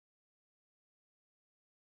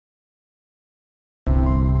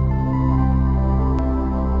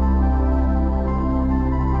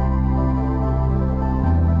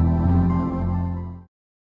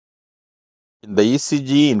the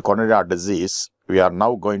ECG in coronary heart disease, we are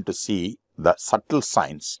now going to see the subtle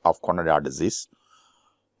signs of coronary heart disease,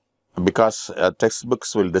 because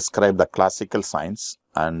textbooks will describe the classical signs,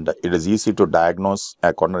 and it is easy to diagnose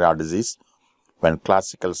a coronary heart disease when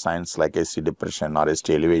classical signs like ST depression or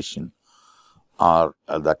ST elevation or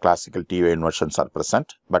the classical T wave inversions are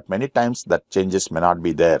present. But many times that changes may not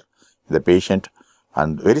be there in the patient,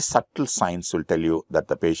 and very subtle signs will tell you that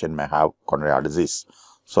the patient may have coronary heart disease.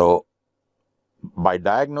 So, by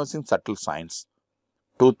diagnosing subtle signs,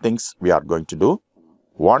 two things we are going to do.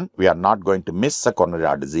 One, we are not going to miss a coronary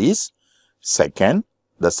heart disease. Second,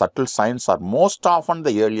 the subtle signs are most often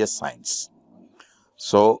the earliest signs.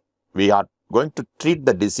 So, we are going to treat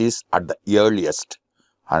the disease at the earliest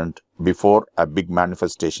and before a big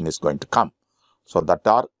manifestation is going to come. So,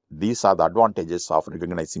 these are the advantages of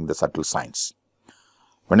recognizing the subtle signs.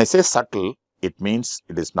 When I say subtle, it means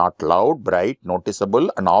it is not loud, bright,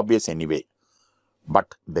 noticeable and obvious anyway.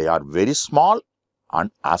 But they are very small,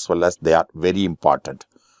 and as well as they are very important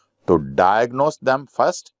to diagnose them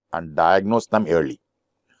first and diagnose them early.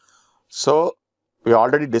 So, we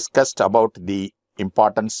already discussed about the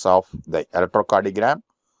importance of the electrocardiogram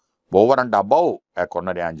over and above a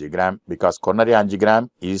coronary angiogram, because coronary angiogram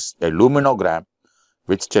is a luminogram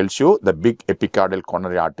which tells you the big epicardial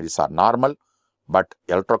coronary arteries are normal, but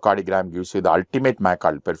electrocardiogram gives you the ultimate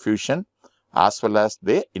myocardial perfusion as well as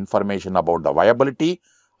the information about the viability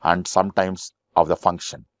and sometimes of the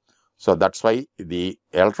function. So, that's why the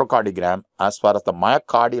electrocardiogram, as far as the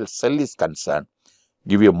myocardial cell is concerned,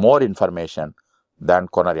 give you more information than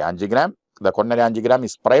coronary angiogram. The coronary angiogram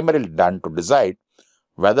is primarily done to decide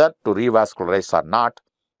whether to revascularize or not,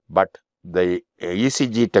 but the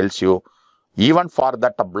ECG tells you even for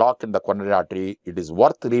that a block in the coronary artery, it is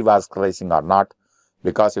worth revascularizing or not,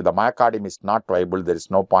 because if the myocardium is not viable, there is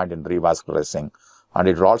no point in revascularizing. And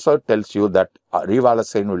it also tells you that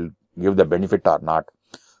revascularization will give the benefit or not.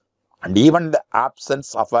 And even in the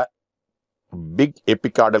absence of a big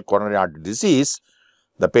epicardial coronary artery disease,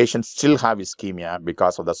 the patient still have ischemia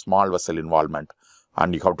because of the small vessel involvement,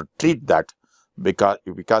 and you have to treat that, because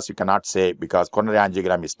you cannot say because coronary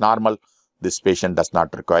angiogram is normal, this patient does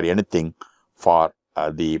not require anything for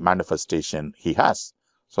the manifestation he has.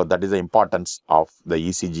 So, that is the importance of the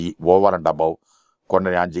ECG over and above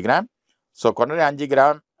coronary angiogram. So, coronary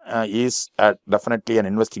angiogram is definitely an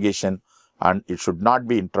investigation, and it should not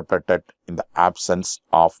be interpreted in the absence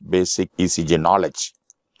of basic ECG knowledge.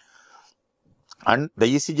 And the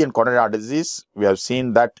ECG in coronary heart disease, we have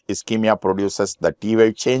seen that ischemia produces the T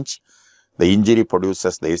wave change, the injury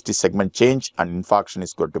produces the ST segment change, and infarction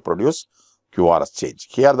is going to produce QRS change.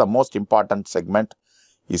 Here, the most important segment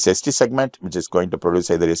is ST segment, which is going to produce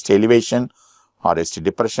either ST elevation or ST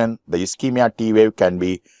depression. The ischemia T wave can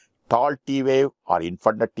be tall T wave or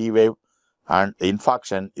infunded T wave, and the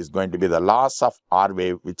infarction is going to be the loss of R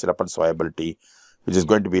wave, which represents viability, which is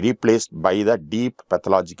going to be replaced by the deep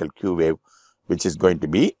pathological Q wave, which is going to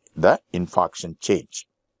be the infarction change.